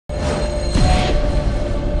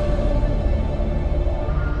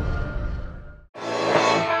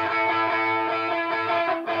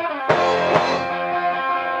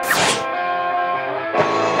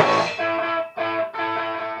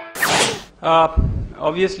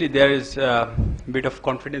Obviously, there is a bit of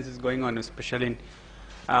confidence is going on, especially in,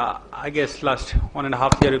 I guess, last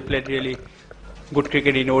 1.5 years we played really good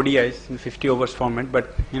cricket in ODIs in 50 overs format,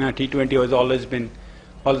 but T20 has always been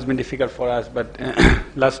difficult for us. But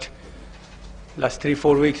last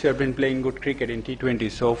 3-4 weeks we have been playing good cricket in T20,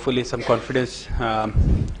 so hopefully some confidence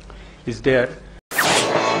is there.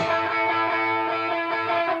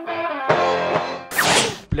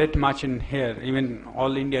 Played much in here, even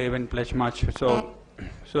all India even plays much, so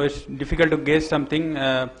it's difficult to guess something.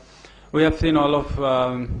 We have seen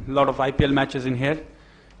lot of IPL matches in here,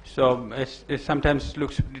 so it sometimes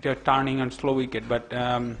looks turning and slow wicket, but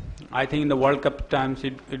I think in the World Cup times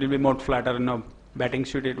it will be more flatter, batting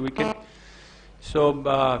suited wicket. So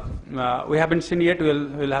we haven't seen yet.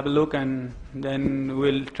 We'll have a look and then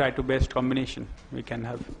we'll try to best combination we can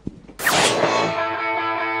have.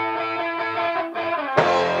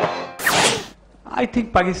 I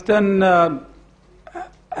think Pakistan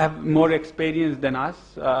have more experience than us,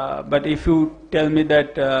 but if you tell me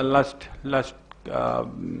that last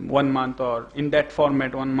 1 month or in that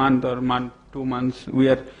format 1 month or 2 months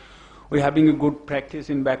we're having a good practice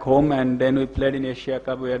in back home, and then we played in Asia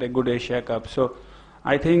Cup. We had a good Asia Cup, so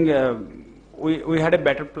I think we had a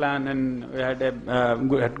better plan and we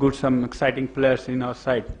had good some exciting players in our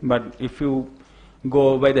side. But if you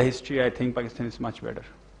go by the history, I think Pakistan is much better.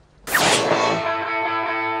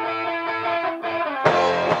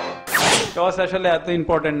 Toss আসলে এত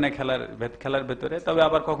important না খেলার ভেতরে, তবে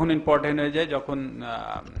আবার কখন important হয়ে যায় যখন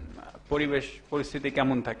পরিস্থিতি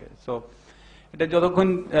কেমন থাকে। সো এটা যতক্ষণ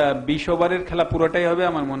 20 ওভারের খেলা পুরোটাই হবে,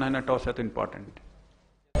 আমার মনে হয় না টস এত ইম্পর্টেন্ট।